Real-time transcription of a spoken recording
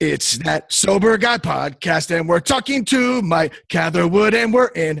It's that Sober Guy podcast, and we're talking to Mike Catherwood, and we're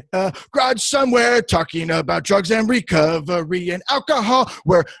in a garage somewhere talking about drugs and recovery and alcohol.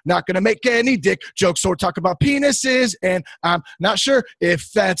 We're not going to make any dick jokes or talk about penises, and I'm not sure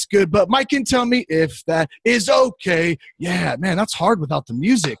if that's good, but Mike can tell me if that is okay. Yeah, man, that's hard without the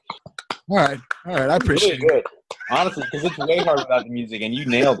music. All right, I appreciate it. Really good, honestly, because it's way hard without the music, and you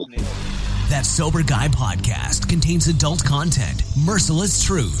nailed it. That Sober Guy podcast contains adult content, merciless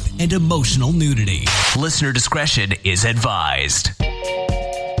truth, and emotional nudity. Listener discretion is advised.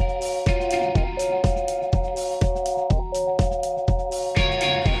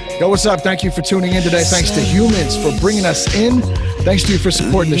 Yo, what's up? Thank you for tuning in today. Thanks to Humans for bringing us in. Thanks to you for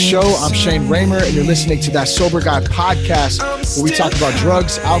supporting the show. I'm Shane Raymer, and you're listening to That Sober Guy podcast, where we talk about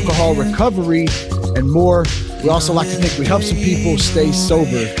drugs, alcohol, recovery, and more. We also like to think we help some people stay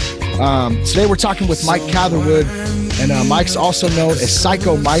sober. Today we're talking with Mike Catherwood, and Mike's also known as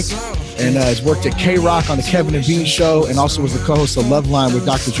Psycho Mike, and has worked at K-Rock on the Kevin and Bean Show, and also was the co-host of Loveline with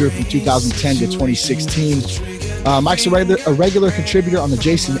Dr. Drew from 2010 to 2016. Mike's a regular contributor on the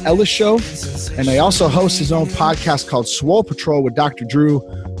Jason Ellis Show, and he also hosts his own podcast called Swole Patrol with Dr. Drew,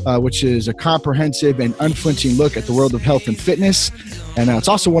 which is a comprehensive and unflinching look at the world of health and fitness. And it's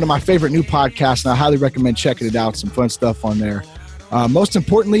also one of my favorite new podcasts, and I highly recommend checking it out. Some fun stuff on there. Most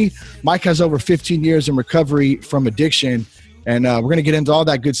importantly, Mike has over 15 years in recovery from addiction, and we're going to get into all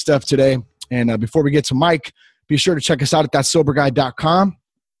that good stuff today. And before we get to Mike, be sure to check us out at thatsoberguy.com.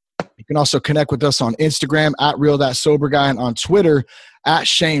 You can also connect with us on Instagram at @RealThatSoberGuy and on Twitter at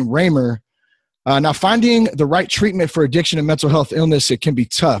Shane Raymer. Now, finding the right treatment for addiction and mental health illness, it can be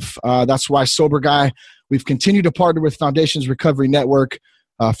tough. That's why Sober Guy, we've continued to partner with Foundations Recovery Network.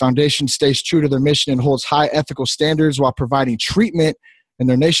 Foundation stays true to their mission and holds high ethical standards while providing treatment in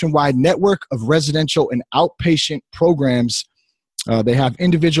their nationwide network of residential and outpatient programs. They have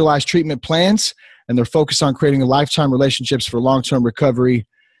individualized treatment plans, and they're focused on creating lifetime relationships for long-term recovery.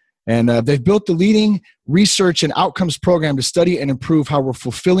 And they've built the leading research and outcomes program to study and improve how we're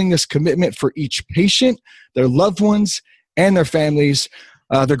fulfilling this commitment for each patient, their loved ones, and their families.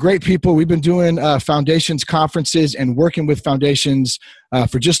 They're great people. We've been doing Foundations conferences and working with Foundations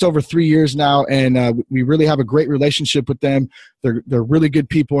for just over 3 years now, and we really have a great relationship with them. They're really good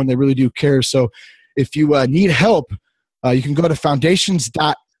people, and they really do care. So if you need help, you can go to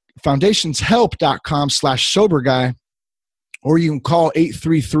foundationshelp.com/soberguy, or you can call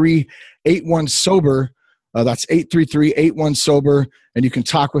 833-81-SOBER. That's 833-81-SOBER, and you can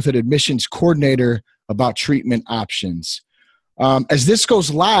talk with an admissions coordinator about treatment options. As this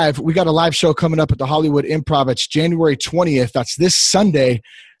goes live, we got a live show coming up at the Hollywood Improv. It's January 20th. That's this Sunday.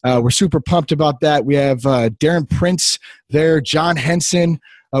 We're super pumped about that. We have Darren Prince there, John Henson.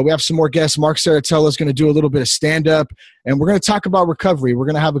 We have some more guests. Mark Saratella is going to do a little bit of stand-up, and we're going to talk about recovery. We're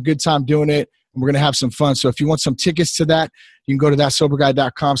going to have a good time doing it, and we're going to have some fun. So if you want some tickets to that, you can go to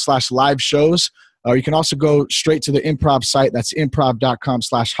thatsoberguy.com/live shows, or you can also go straight to the Improv site. That's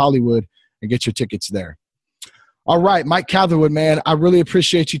improv.com/Hollywood and get your tickets there. All right, Mike Catherwood, man, I really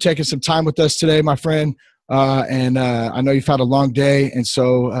appreciate you taking some time with us today, my friend. And I know you've had a long day, and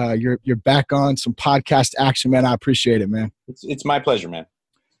so you're back on some podcast action, man. I appreciate it, man. It's my pleasure, man.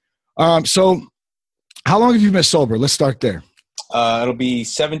 So how long have you been sober? Let's start there. It'll be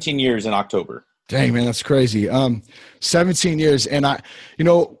 17 years in October. Dang, man, that's crazy. 17 years. And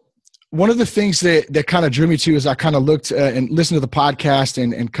one of the things that kind of drew me to is I kind of looked and listened to the podcast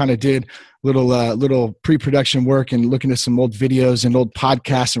and kind of did little pre-production work and looking at some old videos and old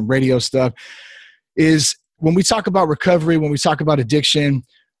podcasts and radio stuff. Is when we talk about recovery, when we talk about addiction,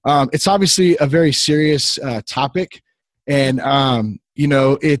 it's obviously a very serious topic. And,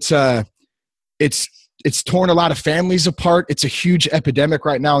 it's torn a lot of families apart. It's a huge epidemic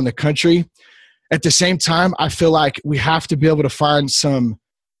right now in the country. At the same time, I feel like we have to be able to find some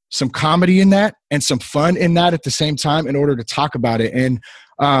comedy in that and some fun in that at the same time in order to talk about it. And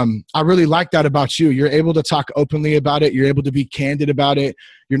I really like that about you. You're able to talk openly about it. You're able to be candid about it.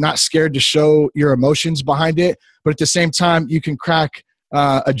 You're not scared to show your emotions behind it. But at the same time, you can crack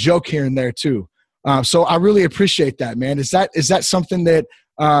a joke here and there too. So I really appreciate that, man. Is that something that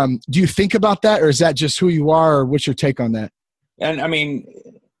do you think about that, or is that just who you are, or what's your take on that? And I mean,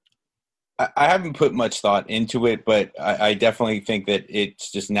 I haven't put much thought into it, but I definitely think that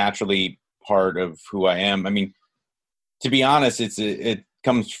it's just naturally part of who I am. I mean, to be honest, it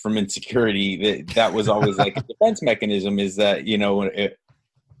comes from insecurity. That was always like a defense mechanism, is that, in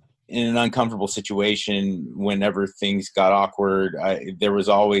an uncomfortable situation, whenever things got awkward, there was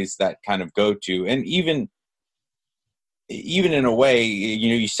always that kind of go-to. And even even in a way,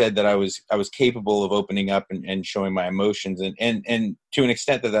 you said that I was capable of opening up and showing my emotions, and to an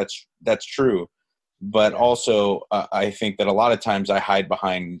extent that's true. But also, I think that a lot of times I hide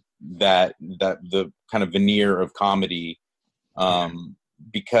behind that the kind of veneer of comedy,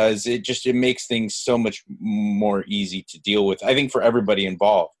 because it makes things so much more easy to deal with, I think, for everybody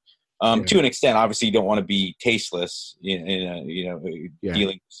involved. To an extent, obviously, you don't want to be tasteless in dealing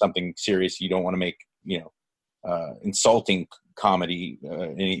with something serious. You don't want to make insulting comedy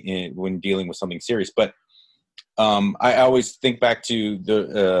when dealing with something serious. But I always think back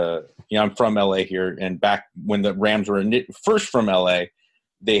to I'm from LA here, and back when the Rams were first from LA,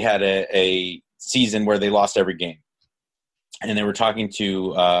 they had a season where they lost every game, and they were talking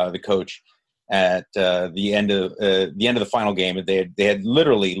to the coach at the end of the final game, and they had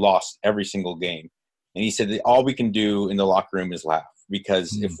literally lost every single game, and he said that all we can do in the locker room is laugh,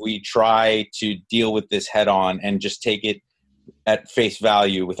 because if we try to deal with this head on and just take it at face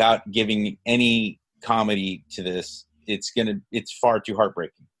value without giving any comedy to this, it's far too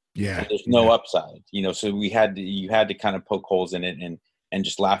heartbreaking. Yeah, there's no upside, so you had to kind of poke holes in it and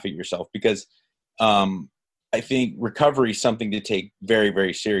just laugh at yourself, because I think recovery is something to take very,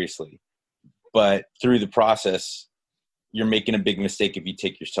 very seriously, but through the process you're making a big mistake if you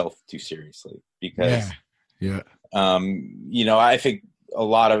take yourself too seriously, because I think a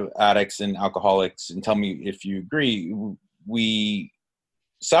lot of addicts and alcoholics, and tell me if you agree, we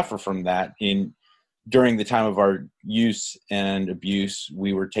suffer from that. During the time of our use and abuse,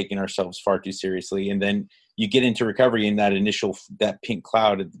 we were taking ourselves far too seriously. And then you get into recovery, in that pink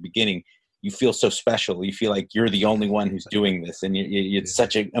cloud at the beginning, you feel so special. You feel like you're the only one who's doing this. And it's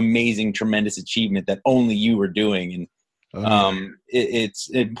such an amazing, tremendous achievement that only you are doing. And it's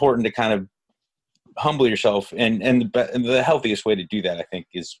important to kind of humble yourself. And the healthiest way to do that, I think,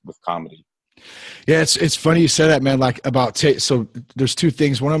 is with comedy. Yeah, it's funny you say that, man. Like so there's two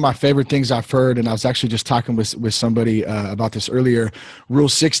things. One of my favorite things I've heard, and I was actually just talking with somebody about this earlier, Rule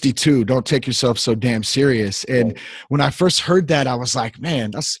 62, don't take yourself so damn serious. And when I first heard that, I was like,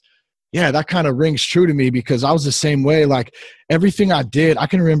 man, that kind of rings true to me, because I was the same way. Like everything I did, I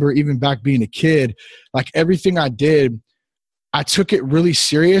can remember even back being a kid, like everything I did, I took it really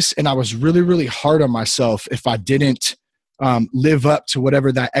serious, and I was really, really hard on myself if I didn't live up to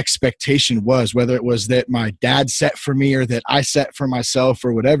whatever that expectation was, whether it was that my dad set for me or that I set for myself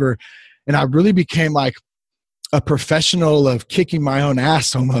or whatever. And I really became like a professional of kicking my own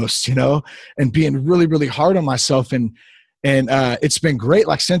ass almost, and being really, really hard on myself. And it's been great.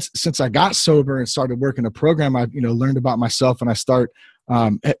 Like since I got sober and started working a program, I, learned about myself, and I've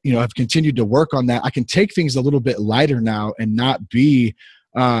continued to work on that. I can take things a little bit lighter now and not be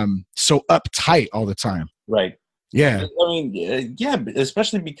so uptight all the time. Right. Yeah. I mean,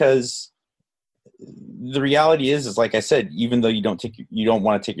 especially because the reality is like I said, even though you don't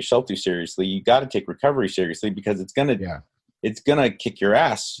want to take yourself too seriously, you got to take recovery seriously, because it's going to kick your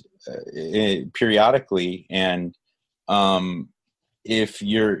ass periodically. And if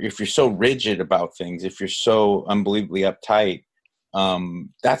you're so rigid about things, if you're so unbelievably uptight,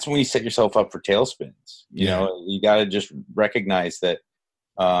 that's when you set yourself up for tailspins. You got to just recognize that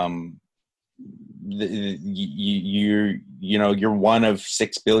you're one of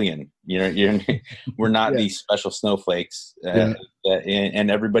 6 billion. We're not these special snowflakes,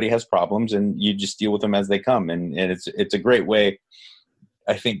 and everybody has problems, and you just deal with them as they come. And it's a great way,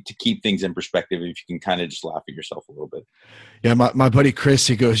 I think, to keep things in perspective, if you can kind of just laugh at yourself a little bit. Yeah, my buddy Chris,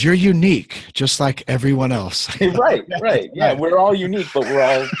 he goes, "You're unique, just like everyone else." Right. Yeah, we're all unique, but we're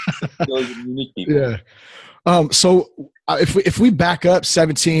all still unique people. Yeah. So if we back up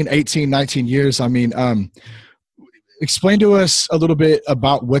 17, 18, 19 years, I mean, explain to us a little bit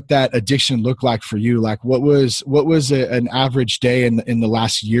about what that addiction looked like for you. Like what was an average day in the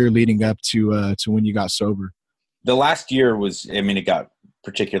last year leading up to when you got sober? The last year it got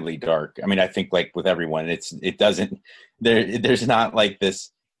particularly dark. I mean, I think like with everyone, there's not like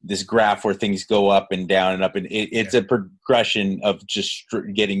this graph where things go up and down and up, and it's a progression of just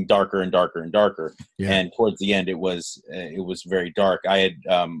getting darker and darker and darker. Yeah. And towards the end, it was very dark. I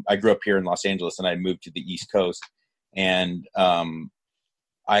grew up here in Los Angeles, and I moved to the East Coast, and I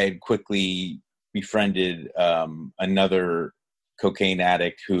had quickly befriended another cocaine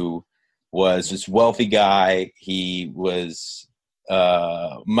addict who was this wealthy guy. He was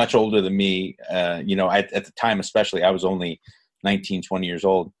much older than me. At the time, especially, I was only 19, 20 years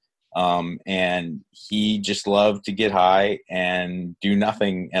old. And he just loved to get high and do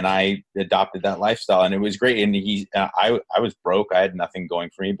nothing. And I adopted that lifestyle, and it was great. And I was broke. I had nothing going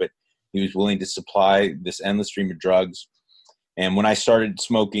for me, but he was willing to supply this endless stream of drugs. And when I started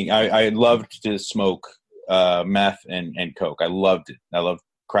smoking, I loved to smoke meth and coke. I loved it. I loved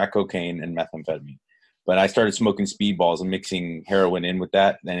crack cocaine and methamphetamine. But I started smoking speedballs and mixing heroin in with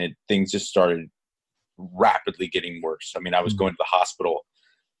that, and things just started rapidly getting worse. I mean, I was going to the hospital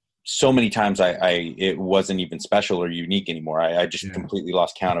so many times. It wasn't even special or unique anymore. I just completely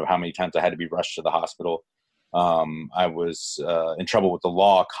lost count of how many times I had to be rushed to the hospital. I was in trouble with the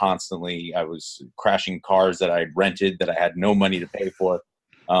law constantly. I was crashing cars that I rented that I had no money to pay for.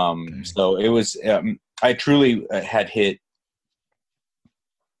 So it was, I truly had hit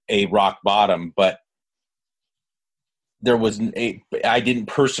a rock bottom, but I didn't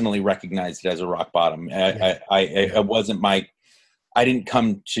personally recognize it as a rock bottom. It wasn't I didn't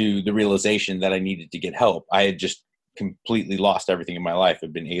come to the realization that I needed to get help. I had just completely lost everything in my life.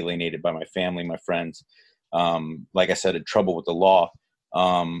 I'd been alienated by my family, my friends. Like I said, had trouble with the law.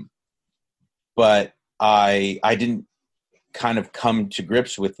 But I didn't kind of come to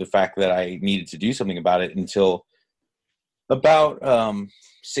grips with the fact that I needed to do something about it until about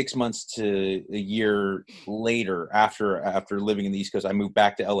 6 months to a year later, after living in the East Coast. I moved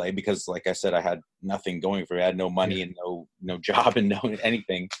back to LA because, like I said, I had nothing going for me. I had no money and no job and no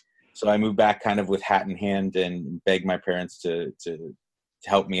anything. So I moved back kind of with hat in hand and begged my parents to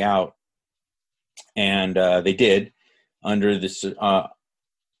help me out. And they did, under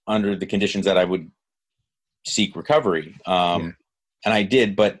the conditions that I would seek recovery. And I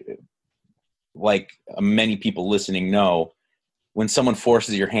did, but like many people listening know, when someone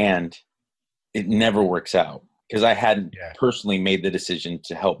forces your hand, it never works out, because I hadn't personally made the decision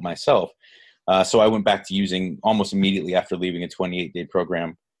to help myself. So I went back to using almost immediately after leaving a 28-day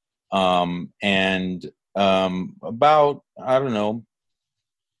program. And about, I don't know,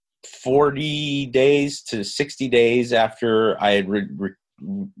 40 days to 60 days after I had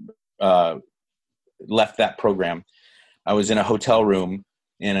left that program, I was in a hotel room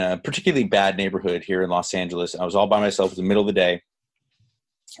in a particularly bad neighborhood here in Los Angeles. I was all by myself. It was the middle of the day,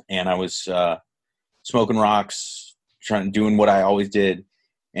 and I was smoking rocks, doing what I always did.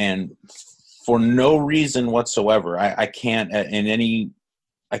 And for no reason whatsoever, I can't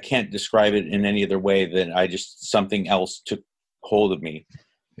describe it in any other way than something else took hold of me.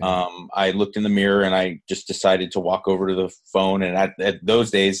 I looked in the mirror and I just decided to walk over to the phone, and at those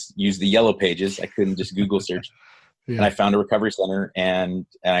days use the yellow pages. I couldn't just Google search. And I found a recovery center, and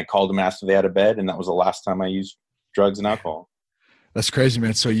I called them, asked if they had a bed, and that was the last time I used drugs and alcohol. That's crazy,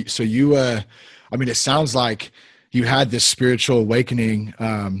 man. So you I mean, it sounds like you had this spiritual awakening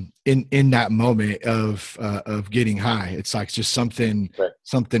in that moment of getting high. It's like just something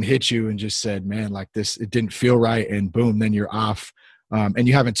hit you and just said, man, like this, it didn't feel right, and boom, then you're off. And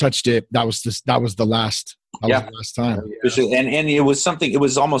you haven't touched it. That was the last time. And it was something, it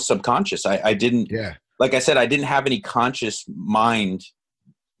was almost subconscious. I didn't, like I said, I didn't have any conscious mind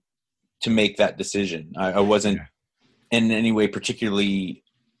to make that decision. I wasn't in any way particularly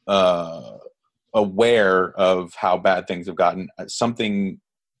aware of how bad things have gotten. Something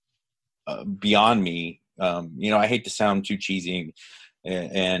beyond me. I hate to sound too cheesy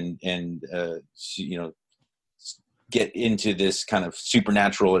and get into this kind of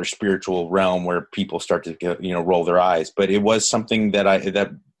supernatural or spiritual realm where people start to roll their eyes, but it was something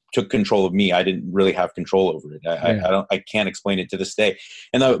that took control of me. I didn't really have control over it. I can't explain it to this day.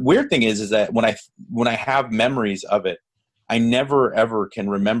 And the weird thing is that when I have memories of it, I never ever can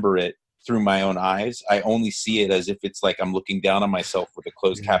remember it through my own eyes. I only see it as if it's like I'm looking down on myself with a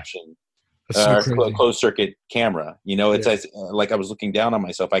closed caption, closed circuit camera. It's as, like I was looking down on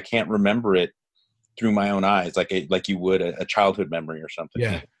myself. I can't remember it through my own eyes, like you would a childhood memory or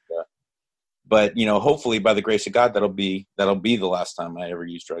something. But hopefully by the grace of God, that'll be the last time I ever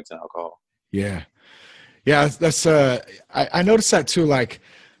use drugs and alcohol. That's I noticed that too, like,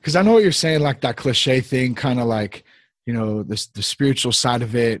 because I know what you're saying, like that cliche thing, kind of like the spiritual side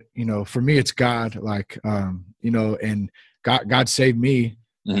of it. For me it's God, like and God saved me,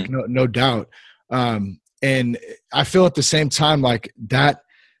 like, no doubt. And I feel at the same time like that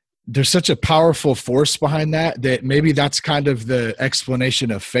there's such a powerful force behind that maybe that's kind of the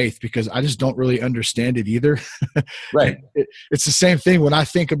explanation of faith, because I just don't really understand it either. Right. It's the same thing when I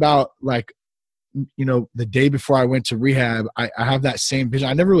think about, like, the day before I went to rehab, I have that same vision.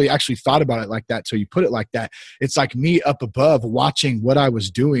 I never really actually thought about it like that till you put it like that. It's like me up above watching what I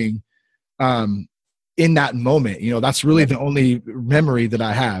was doing in that moment. That's really the only memory that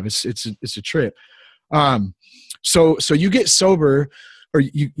I have. It's a trip. So you get sober, or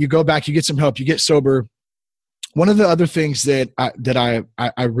you go back, you get some help, you get sober. One of the other things that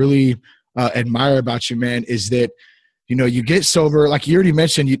I really admire about you, man, is that, you get sober, like you already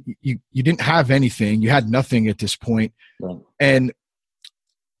mentioned, you didn't have anything, you had nothing at this point. Right. And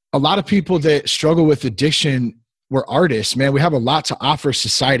a lot of people that struggle with addiction, we're artists, man. We have a lot to offer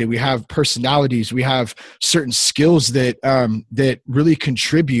society. We have personalities. We have certain skills that that really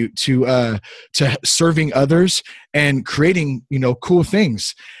contribute to serving others and creating, you know, cool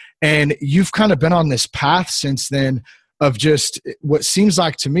things. And you've kind of been on this path since then of just what seems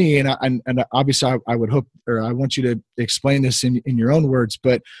like to me, and obviously I would hope, or I want you to explain this in your own words,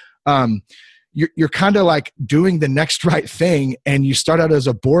 but you're kind of like doing the next right thing, and you start out as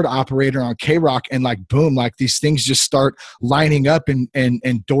a board operator on K-Rock, and like boom, like these things just start lining up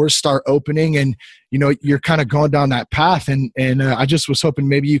and doors start opening, and you know, you're kind of going down that path. And I just was hoping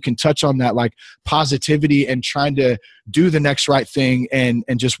maybe you can touch on that, like positivity and trying to do the next right thing and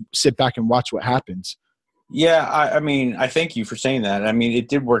just sit back and watch what happens. Yeah, I mean, I thank you for saying that. I mean, it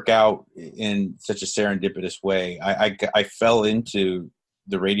did work out in such a serendipitous way. I fell into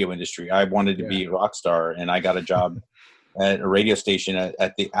the radio industry. I wanted to be a rock star, and I got a job at a radio station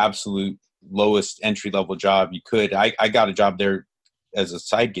at the absolute lowest entry-level job you could. I got a job there as a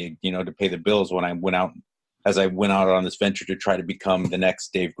side gig, you know, to pay the bills when I went out on this venture to try to become the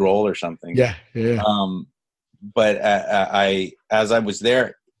next Dave Grohl or something. Yeah. But as I was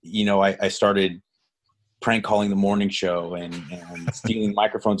there, you know, I started prank calling the morning show and stealing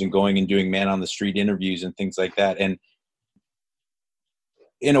microphones and going and doing man on the street interviews and things like that. And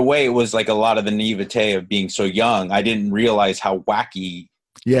in a way, it was like a lot of the naivete of being so young. I didn't realize how wacky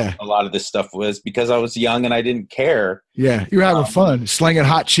a lot of this stuff was because I was young and I didn't care. Yeah, you were having fun, slinging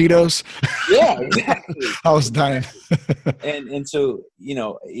hot Cheetos. Yeah, exactly. I was dying. and so, you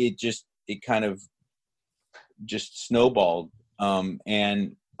know, it kind of just snowballed.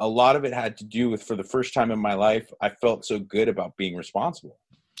 And a lot of it had to do with, for the first time in my life, I felt so good about being responsible.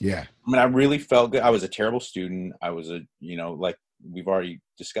 Yeah. I mean, I really felt good. I was a terrible student. I was you know, like we've already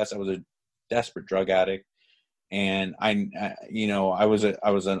discussed, I was a desperate drug addict. And you know, I was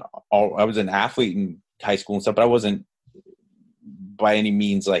an athlete in high school and stuff, but I wasn't by any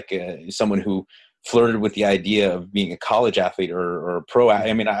means like someone who flirted with the idea of being a college athlete or a pro.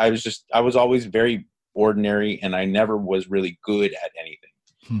 I mean, I was always very ordinary, and I never was really good at anything.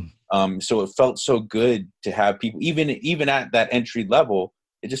 So it felt so good to have people, even at that entry level,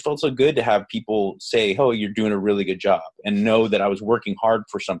 it just felt so good to have people say, "Oh, you're doing a really good job," and know that I was working hard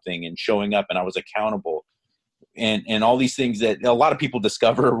for something and showing up and I was accountable, and all these things that a lot of people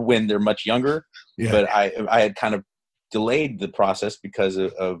discover when they're much younger. Yeah. But I had kind of delayed the process because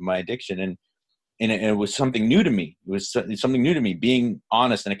of my addiction, and it was something new to me. It was something new to me, being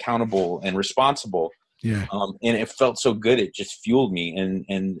honest and accountable and responsible. Yeah. And it felt so good. It just fueled me and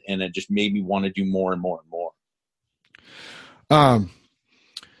it just made me want to do more and more and more.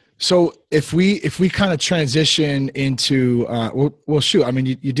 So if we kind of transition into, well, shoot, I mean,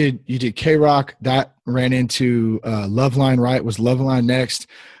 you did K-Rock, that ran into Loveline, right? Was Loveline next?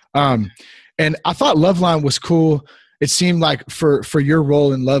 And I thought Loveline was cool. It seemed like for your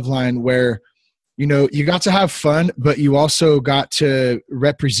role in Loveline, where, you know, you got to have fun, but you also got to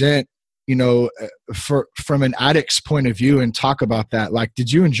represent, you know, from an addict's point of view and talk about that. Like,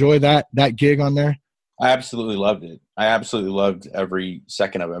 did you enjoy that gig on there? I absolutely loved it. I absolutely loved every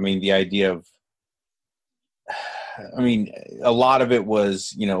second of it. I mean, the idea of, a lot of it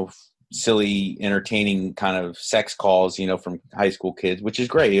was, you know, silly, entertaining kind of sex calls, you know, from high school kids, which is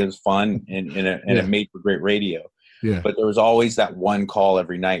great. It was fun and it made for great radio. Yeah. But there was always that one call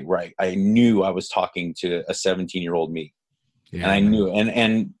every night where I knew I was talking to a 17-year-old me. Yeah. And I knew it.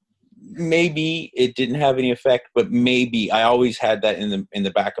 And maybe it didn't have any effect, but maybe I always had that in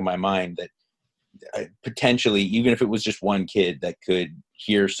the back of my mind that potentially, even if it was just one kid that could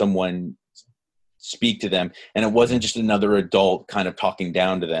hear someone speak to them, and it wasn't just another adult kind of talking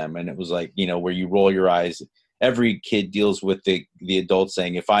down to them. And it was like, you know, where you roll your eyes. Every kid deals with the adult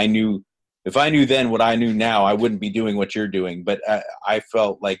saying, if I knew then what I knew now, I wouldn't be doing what you're doing. But I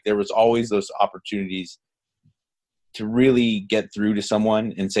felt like there was always those opportunities to really get through to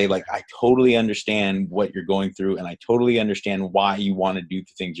someone and say, like, I totally understand what you're going through, and I totally understand why you want to do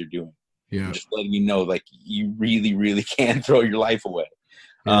the things you're doing. Yeah. I'm just letting you know, like, you really, really can throw your life away.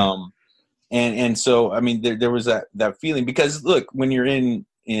 Yeah. And so, I mean, there was that feeling, because look, when you're in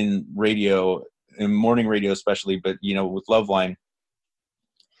radio, in morning radio especially, but, you know, with Loveline,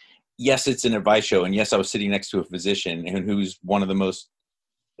 yes, it's an advice show. And yes, I was sitting next to a physician and who's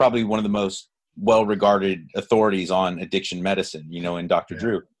probably one of the most well-regarded authorities on addiction medicine, you know, in Dr.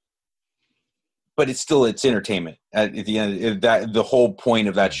 Drew. But it's entertainment. At the end, the whole point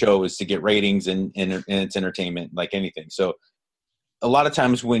of that show is to get ratings and it's entertainment, like anything. So a lot of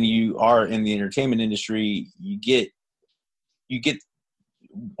times when you are in the entertainment industry, you become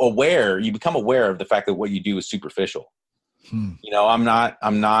aware of the fact that what you do is superficial. You know, I'm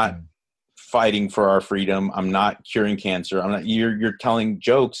not fighting for our freedom. I'm not curing cancer. You're telling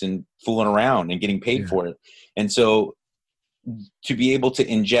jokes and fooling around and getting paid for it. And so to be able to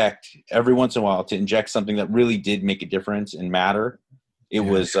inject every once in a while, to inject something that really did make a difference and matter, it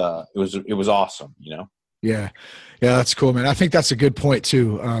was awesome, you know? Yeah. Yeah. That's cool, man. I think that's a good point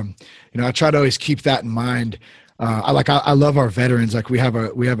too. You know, I try to always keep that in mind. I love our veterans. Like we have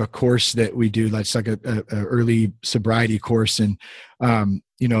a course that we do, that's like a early sobriety course. And,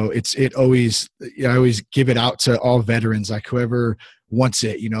 you know, I always give it out to all veterans, like whoever wants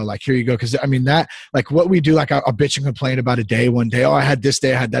it, you know, like, here you go. Cause I mean that, like what we do, like I'll bitch and complain about a day one day. Oh, I had this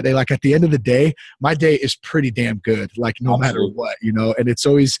day, I had that day. Like at the end of the day, my day is pretty damn good. Like no matter what, you know, and it's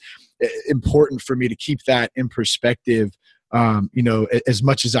always important for me to keep that in perspective, you know, as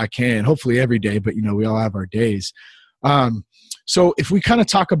much as I can, hopefully every day, but you know, we all have our days. So if we kind of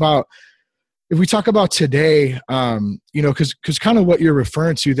talk about today, you know, cause kind of what you're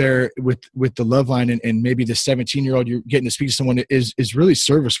referring to there with the Love Line and maybe the 17-year-old, you're getting to speak to someone is really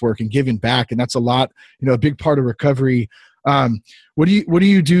service work and giving back. And that's a lot, you know, a big part of recovery. What do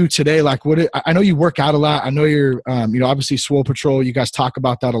you do today? Like I know you work out a lot. I know you're, you know, obviously Swole Patrol, you guys talk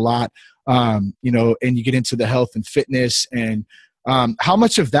about that a lot, you know, and you get into the health and fitness and, how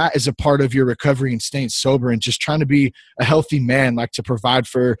much of that is a part of your recovery and staying sober and just trying to be a healthy man, like to provide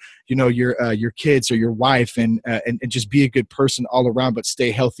for, you know, your kids or your wife and just be a good person all around, but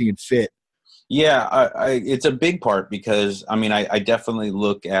stay healthy and fit? Yeah, it's a big part because I mean, I definitely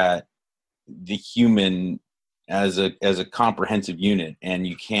look at the human as a comprehensive unit, and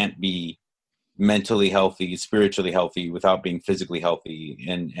you can't be mentally healthy, spiritually healthy without being physically healthy.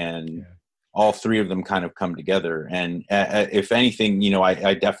 And all three of them kind of come together. And if anything, you know,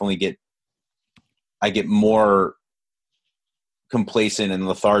 I definitely get more complacent and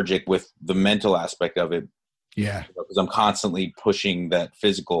lethargic with the mental aspect of it. Yeah. Because I'm constantly pushing that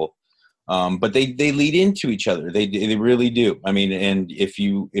physical, but they lead into each other. They really do. I mean, and if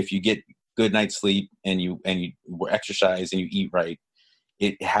you get good night's sleep and you exercise and you eat right,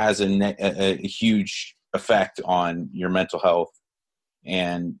 it has a huge effect on your mental health.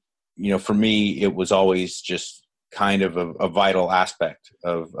 And, you know, for me, it was always just kind of a vital aspect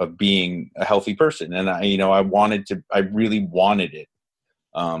of being a healthy person. And I really wanted it.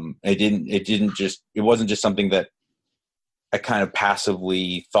 It wasn't just something that I kind of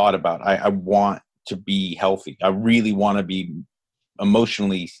passively thought about. I want to be healthy. I really want to be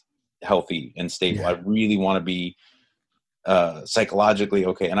emotionally healthy and stable. I really want to be psychologically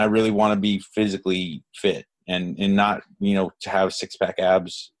okay. And I really want to be physically fit. And not, you know, to have six-pack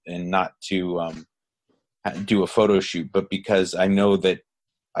abs and not to do a photo shoot, but because I know that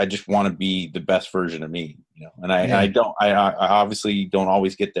I just want to be the best version of me, you know. And I obviously don't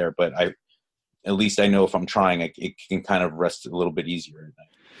always get there, but at least I know if I'm trying, it can kind of rest a little bit easier at night.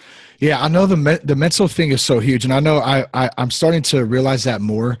 Yeah, I know the mental thing is so huge, and I know I'm starting to realize that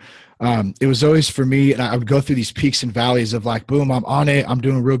more. It was always for me, and I would go through these peaks and valleys of like, boom, I'm on it. I'm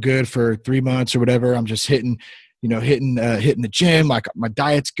doing real good for 3 months or whatever. I'm just hitting the gym. Like my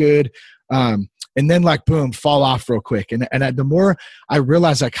diet's good. And then like, boom, fall off real quick. And the more I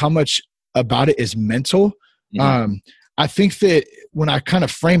realize like how much about it is mental, I think that when I kind of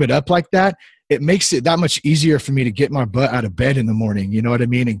frame it up like that, it makes it that much easier for me to get my butt out of bed in the morning. You know what I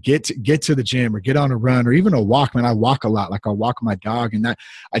mean? And get to the gym or get on a run or even a walk. Man, I walk a lot. Like I'll walk my dog, and that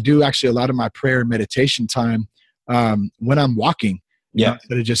I do actually a lot of my prayer and meditation time when I'm walking, you know,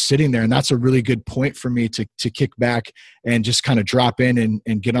 instead of just sitting there. And that's a really good point for me to kick back and just kind of drop in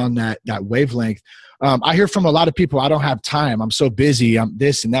and get on that wavelength. I hear from a lot of people, I don't have time. I'm so busy. I'm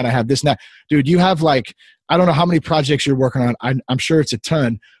this and that. I have this and that. Dude, you have like, I don't know how many projects you're working on. I'm sure it's a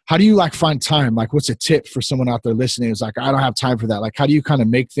ton. How do you like find time? Like what's a tip for someone out there listening who's like, I don't have time for that? Like, how do you kind of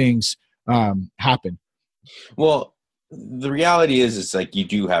make things happen? Well, the reality is it's like you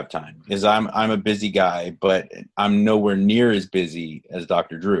do have time, because I'm a busy guy, but I'm nowhere near as busy as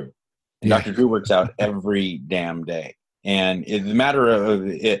Dr. Drew. And Dr. Drew works out every damn day. And it's a matter of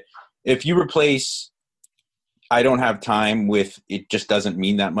it. If you replace I don't have time with it just doesn't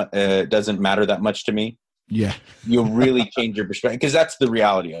mean that much, doesn't matter that much to me. Yeah. You'll really change your perspective, because that's the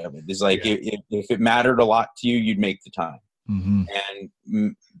reality of it. Is like if it mattered a lot to you, you'd make the time.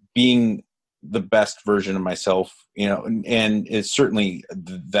 And being the best version of myself, you know, and it's certainly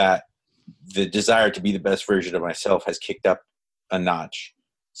that the desire to be the best version of myself has kicked up a notch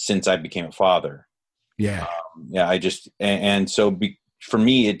since I became a father. Yeah. For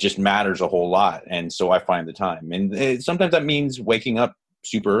me, it just matters a whole lot. And so I find the time, and sometimes that means waking up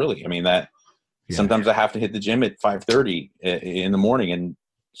super early. I mean, sometimes I have to hit the gym at 5:30 in the morning, and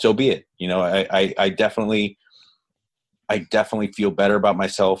so be it. You know, I I definitely feel better about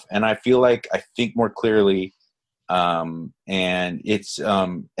myself, and I feel like I think more clearly. And it's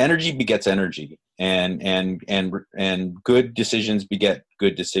energy begets energy, and good decisions beget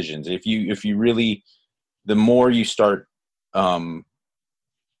good decisions. If you really, the more you start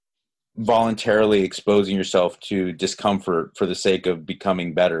voluntarily exposing yourself to discomfort for the sake of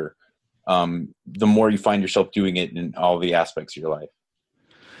becoming better, the more you find yourself doing it in all the aspects of your life.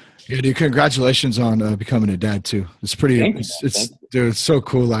 Yeah, dude, congratulations on becoming a dad too. It's pretty, dude, it's so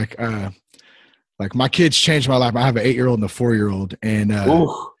cool. Like my kids changed my life. I have an 8-year-old and a 4-year-old, and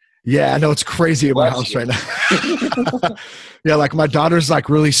yeah, I know it's crazy at my house right now. Yeah, like my daughter's like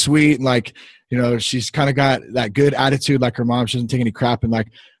really sweet, and like, you know, she's kind of got that good attitude like her mom. She doesn't take any crap, and like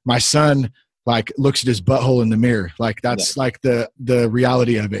my son like looks at his butthole in the mirror. Like that's like the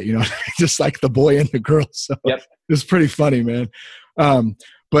reality of it, you know, just like the boy and the girl. So it's pretty funny, man.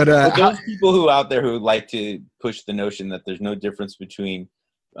 But those people who out there who like to push the notion that there's no difference between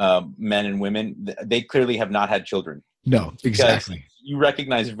men and women, they clearly have not had children. No, exactly. Because you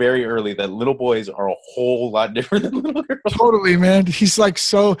recognize very early that little boys are a whole lot different than little girls. Totally, man. He's like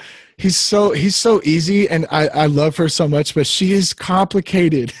he's so easy, and I love her so much, but she is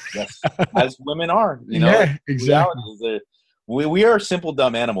complicated. Yes, as women are. You know, yeah, exactly. We are simple,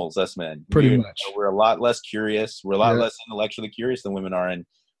 dumb animals, us men. Pretty much. We're a lot less curious. We're a lot less intellectually curious than women are. And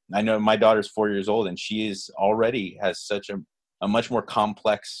I know my daughter's 4 years old, and she is already has such a much more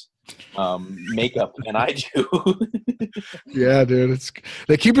complex makeup than I do. Yeah, dude.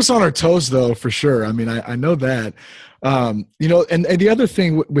 They keep us on our toes though, for sure. I mean, I know that. You know, and the other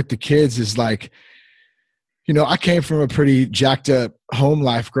thing with the kids is like, you know, I came from a pretty jacked up home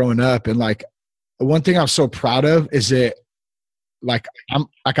life growing up, and like one thing I'm so proud of is that like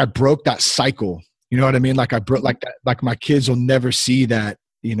I broke that cycle. You know what I mean? Like I broke like that, like my kids will never see that,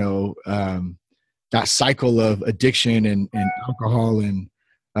 you know, that cycle of addiction and alcohol and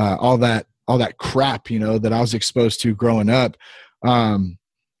all that crap, you know, that I was exposed to growing up.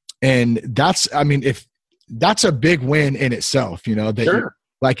 And that's, I mean, if that's a big win in itself, you know, that sure.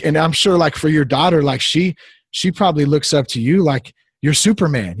 Like, and I'm sure like for your daughter, like she probably looks up to you, like you're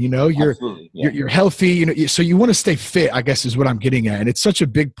Superman, you know, you're healthy, you know, so you want to stay fit, I guess is what I'm getting at. And it's such a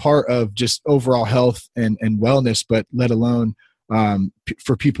big part of just overall health and wellness, but let alone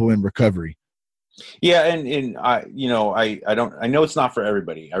for people in recovery. Yeah. And I, you know, I know it's not for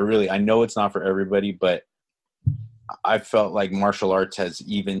everybody. I know it's not for everybody, but I felt like martial arts has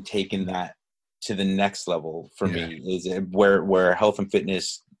even taken that to the next level for me, is where health and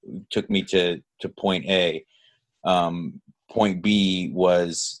fitness took me to point A. Point B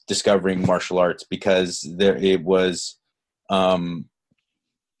was discovering martial arts, because it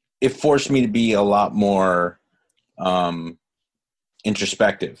forced me to be a lot more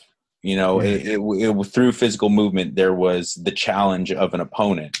introspective. You know, it through physical movement, there was the challenge of an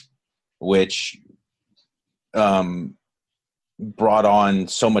opponent, which brought on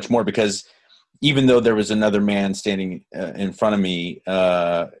so much more, because even though there was another man standing in front of me,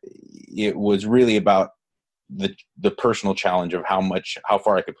 it was really about the personal challenge of how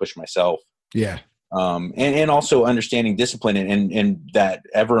far I could push myself. Yeah. And also understanding discipline and that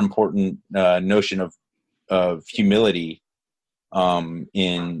ever important notion of humility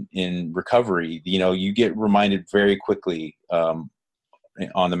in recovery. You know, you get reminded very quickly on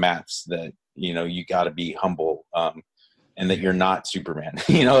the mats that, you know, you got to be humble and that you're not Superman.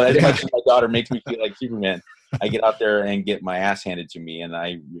 You know, as much as my daughter makes me feel like Superman, I get out there and get my ass handed to me, and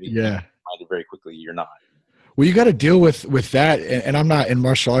I get reminded very quickly you're not. Well, you got to deal with that. And I'm not in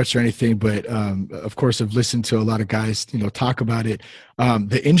martial arts or anything, but of course I've listened to a lot of guys, you know, talk about it.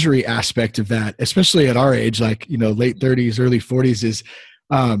 The injury aspect of that, especially at our age, like, you know, late 30s, early 40s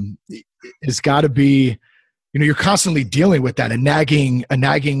is got to be, you know, you're constantly dealing with that, a nagging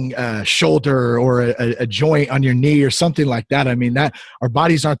shoulder or a joint on your knee or something like that. I mean, that our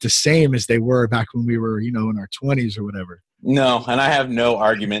bodies aren't the same as they were back when we were, you know, in our 20s or whatever. No, and I have no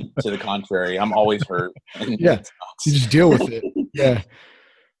argument to the contrary. I'm always hurt. Yeah, you just deal with it. Yeah.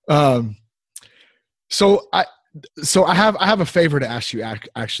 So I have a favor to ask you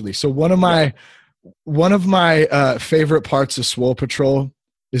actually. So one of my favorite parts of Swole Patrol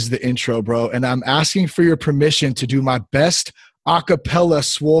is the intro, bro, and I'm asking for your permission to do my best a cappella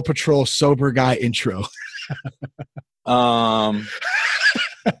Swole Patrol sober guy intro.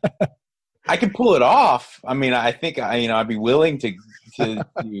 I could pull it off. I mean, I think I'd be willing to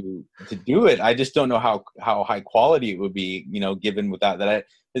do it. I just don't know how high quality it would be, you know, given without that.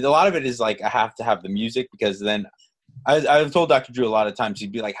 A lot of it is like I have to have the music, because then I've told Dr. Drew a lot of times,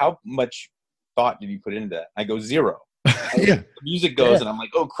 he'd be like, "How much thought did you put into that?" I go, 0. The music goes, and I'm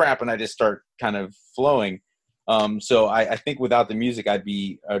like, "Oh crap!" and I just start kind of flowing. So I think without the music, I'd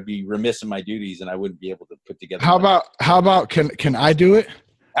be remiss in my duties, and I wouldn't be able to put together. How about can I do it?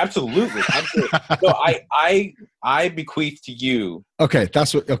 Absolutely. So I bequeath to you. Okay,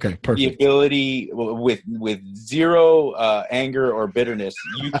 perfect. The ability with zero anger or bitterness,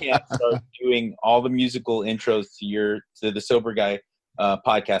 you can start doing all the musical intros to the Sober Guy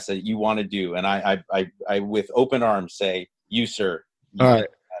podcast that you want to do, and I with open arms say, you, sir. All right.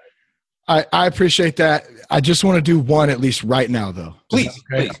 I appreciate that. I just want to do one at least right now, though. Please.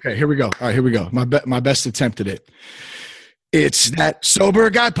 Okay, here we go. All right, here we go. My best attempt at it. It's that Sober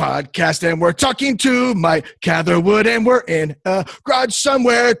Guy podcast, and we're talking to Mike Catherwood, and we're in a garage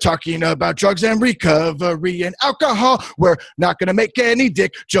somewhere talking about drugs and recovery and alcohol. We're not going to make any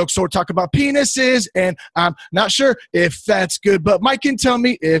dick jokes or talk about penises, and I'm not sure if that's good, but Mike can tell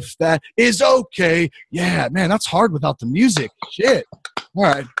me if that is okay. Yeah, man, that's hard without the music. Shit. All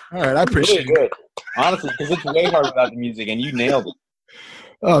right, I appreciate it. Honestly, because it's way hard without the music, and you nailed it.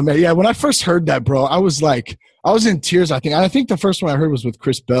 Oh man, yeah. When I first heard that, bro, I was in tears. I think the first one I heard was with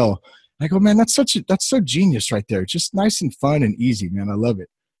Chris Bell. I go, man, that's so genius right there. Just nice and fun and easy, man. I love it.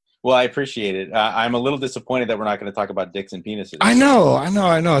 Well, I appreciate it. I'm a little disappointed that we're not going to talk about dicks and penises. I know.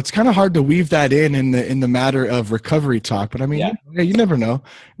 It's kind of hard to weave that in the matter of recovery talk, but I mean, yeah, you never know.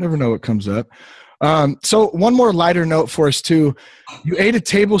 You never know what comes up. So one more lighter note for us too. You ate a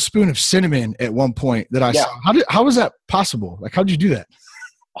tablespoon of cinnamon at one point that I saw. How was that possible? Like, how did you do that?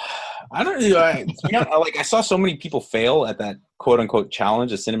 I don't know. I saw so many people fail at that quote unquote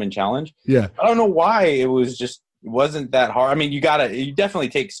challenge, a cinnamon challenge. Yeah. I don't know why it wasn't that hard. I mean, it definitely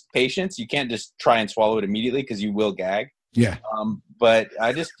takes patience. You can't just try and swallow it immediately because you will gag. Yeah. But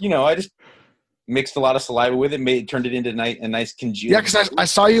I just mixed a lot of saliva with it, turned it into a nice congealed. Yeah. Cause I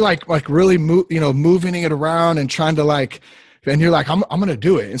saw you like really moving it around and trying to and you're like, I'm going to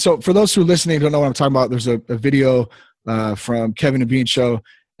do it. And so for those who are listening, don't know what I'm talking about. There's a video from Kevin and Bean show.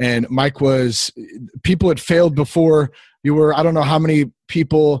 And Mike people had failed before you were, I don't know how many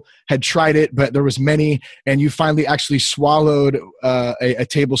people had tried it, but there was many, and you finally actually swallowed a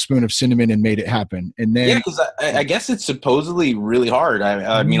tablespoon of cinnamon and made it happen. And then, because I guess it's supposedly really hard.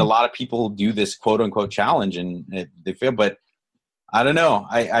 I mean, a lot of people do this quote unquote challenge and they fail, but I don't know.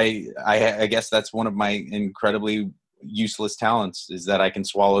 I guess that's one of my incredibly useless talents is that I can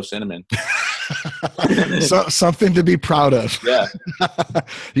swallow cinnamon. So something to be proud of. Yeah.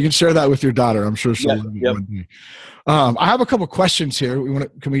 You can share that with your daughter. I'm sure she'll love it one day. I have a couple questions here.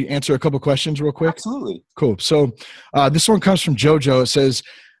 Can we answer a couple questions real quick? Absolutely. Cool. So this one comes from JoJo. It says,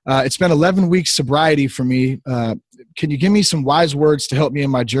 it's been 11 weeks sobriety for me. Can you give me some wise words to help me in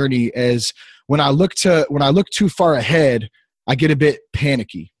my journey, as when I look too far ahead, I get a bit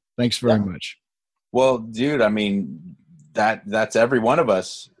panicky. Thanks very much. Well, dude, I mean, that's every one of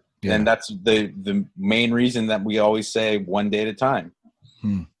us. Yeah. And that's the main reason that we always say one day at a time.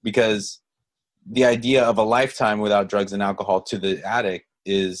 Because the idea of a lifetime without drugs and alcohol to the addict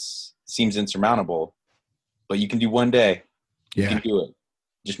seems insurmountable, but you can do one day. Yeah. You can do it.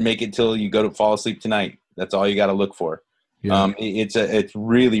 Just make it till you go to fall asleep tonight. That's all you got to look for. Yeah. It's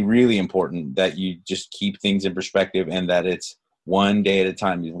really, really important that you just keep things in perspective and that it's one day at a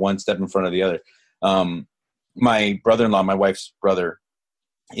time, one step in front of the other. My brother-in-law, my wife's brother,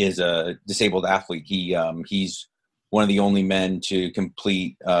 is a disabled athlete. He's one of the only men to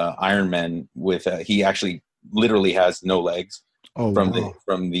complete Ironman with. He actually literally has no legs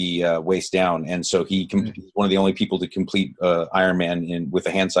from the waist down, and so he's one of the only people to complete Ironman with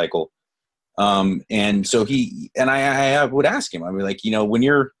a hand cycle. And so I would ask him. I mean, like, when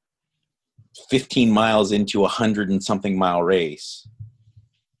you're 15 miles into 100 and something mile race,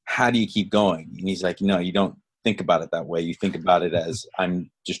 how do you keep going? And he's like, no, you don't think about it that way. You think about it as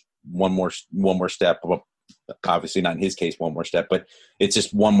I'm just one more step. Well, obviously not in his case, one more step, but it's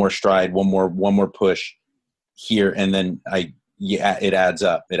just one more stride, one more push here. And then it adds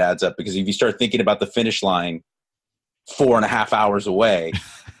up. It adds up, because if you start thinking about the finish line 4.5 hours away,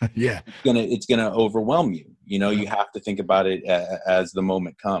 yeah, it's gonna overwhelm you. You have to think about it as the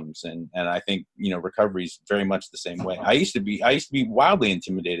moment comes. And I think, recovery is very much the same way. I used to be wildly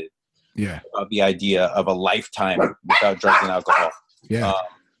intimidated. Yeah. About the idea of a lifetime without drugs and alcohol. Yeah.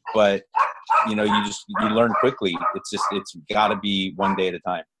 But you learn quickly. It's gotta be one day at a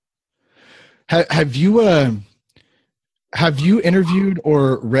time. Have you interviewed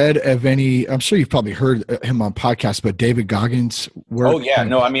or read of any? I'm sure you've probably heard him on podcasts, but David Goggins' work. Oh yeah,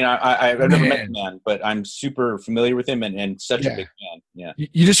 no, I mean, I've never met the man, but I'm super familiar with him and such a big fan. Yeah,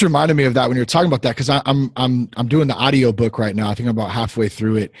 you just reminded me of that when you were talking about that, because I'm doing the audio book right now. I think I'm about halfway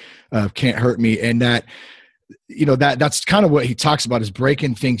through it. Can't Hurt Me, and that's kind of what he talks about, is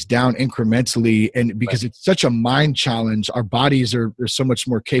breaking things down incrementally. And because it's such a mind challenge, our bodies are so much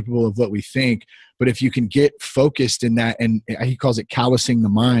more capable of what we think. But if you can get focused in that, and he calls it callousing the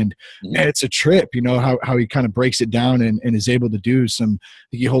mind, and it's a trip, how he kind of breaks it down and is able to do some,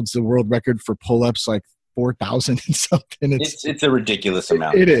 I think he holds the world record for pull-ups, like 4,000 and something. It's a ridiculous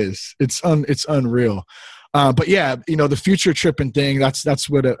amount. It is. It's unreal. But yeah, the future tripping thing, that's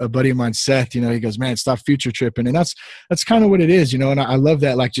what a buddy of mine, Seth, he goes, man, stop future tripping. And that's kind of what it is, and I love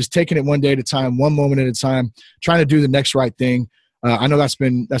that, like just taking it one day at a time, one moment at a time, trying to do the next right thing. I know that's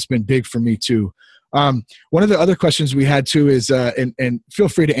been big for me too. One of the other questions we had too is, and feel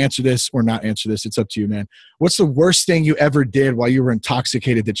free to answer this or not answer this. It's up to you, man. What's the worst thing you ever did while you were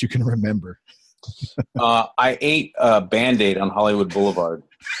intoxicated that you can remember? I ate a Band-Aid on Hollywood Boulevard.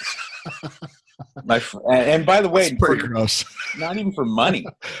 And by the way, that's pretty gross. Not even for money.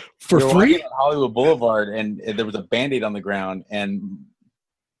 For free? On Hollywood Boulevard, and there was a Band-Aid on the ground, and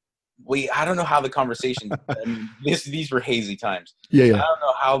I don't know how the conversation. These were hazy times. Yeah. I don't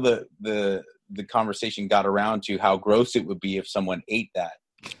know how the conversation got around to how gross it would be if someone ate that,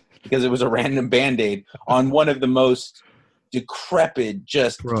 because it was a random Band-Aid on one of the most decrepit,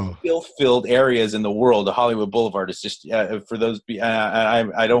 just filth-filled areas in the world. The Hollywood Boulevard is just for those.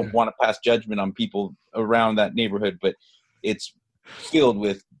 I don't want to pass judgment on people around that neighborhood, but it's filled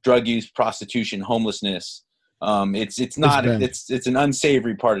with drug use, prostitution, homelessness. It's not. It's an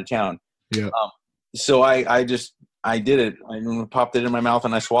unsavory part of town. Yeah. So I did it. I popped it in my mouth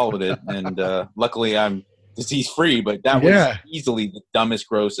and I swallowed it, and luckily I'm disease-free. But that was easily the dumbest,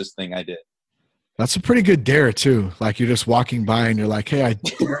 grossest thing I did. That's a pretty good dare too. Like you're just walking by and you're like, hey, I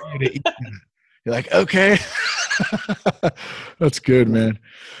dare you to eat that. You're like, okay. That's good, man.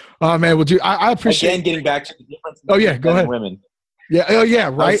 Oh man, well, dude, I appreciate again getting back to the difference. Oh yeah, go ahead. And women. Yeah. Oh yeah.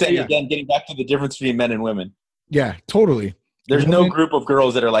 Right. Again, getting back to the difference between men and women. Yeah, totally. There's no group of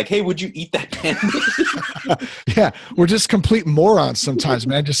girls that are like, hey, would you eat that Band-Aid? Yeah, we're just complete morons sometimes,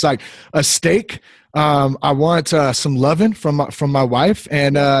 man. Just like a steak. I want some loving from my wife,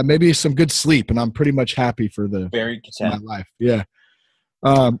 and maybe some good sleep, and I'm pretty much happy for very content. My life. Yeah.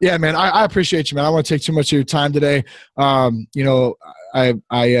 Yeah, man. I appreciate you, man. I don't want to take too much of your time today. I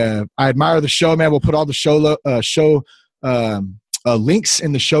admire the show, man. We'll put all the show links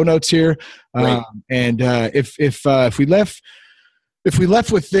in the show notes here. And if we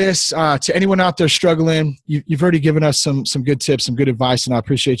left with this, to anyone out there struggling, you've already given us some good tips, some good advice, and I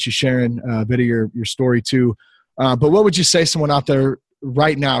appreciate you sharing a bit of your story too. But what would you say someone out there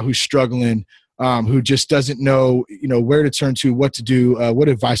right now who's struggling, who just doesn't know, where to turn to, what to do? What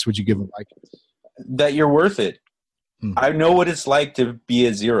advice would you give them? Like that you're worth it. I know what it's like to be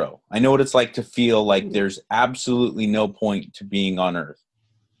a zero. I know what it's like to feel like there's absolutely no point to being on earth.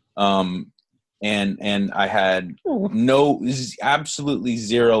 And I had absolutely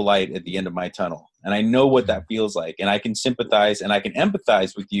zero light at the end of my tunnel. And I know what that feels like. And I can sympathize and I can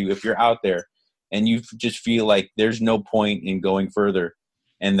empathize with you if you're out there and you just feel like there's no point in going further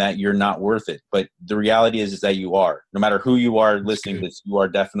and that you're not worth it. But the reality is that you are. No matter who you are listening to this, you are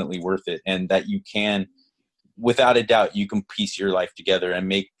definitely worth it. And that you can, without a doubt, you can piece your life together and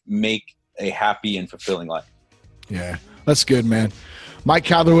make a happy and fulfilling life. Yeah, that's good, man. Mike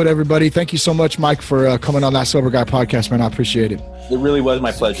Catherwood, everybody. Thank you so much, Mike, for coming on That Sober Guy podcast, man. I appreciate it. It really was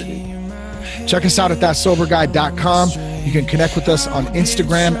my pleasure, dude. Check us out at thatsoberguy.com. You can connect with us on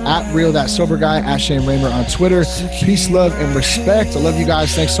Instagram at RealThatSoberGuy, at Shane Raymer on Twitter. Peace, love, and respect. I love you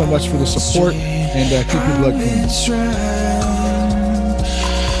guys. Thanks so much for the support, and keep your blood clean.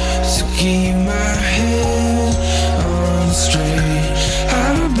 So keep my head on straight.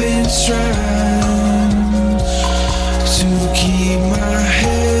 I've been trying to keep my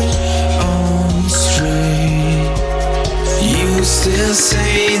head on straight. You still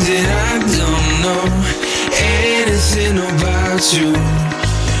say that I don't know anything about you.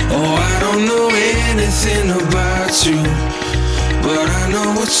 Oh, I don't know anything about you, but I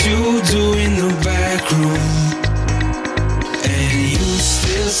know what you do in the back room. And you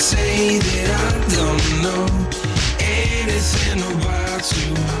still say that I don't know anything about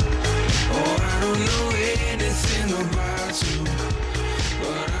you. Oh, I don't know anything about you,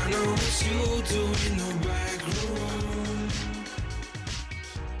 but I know what you do in the back.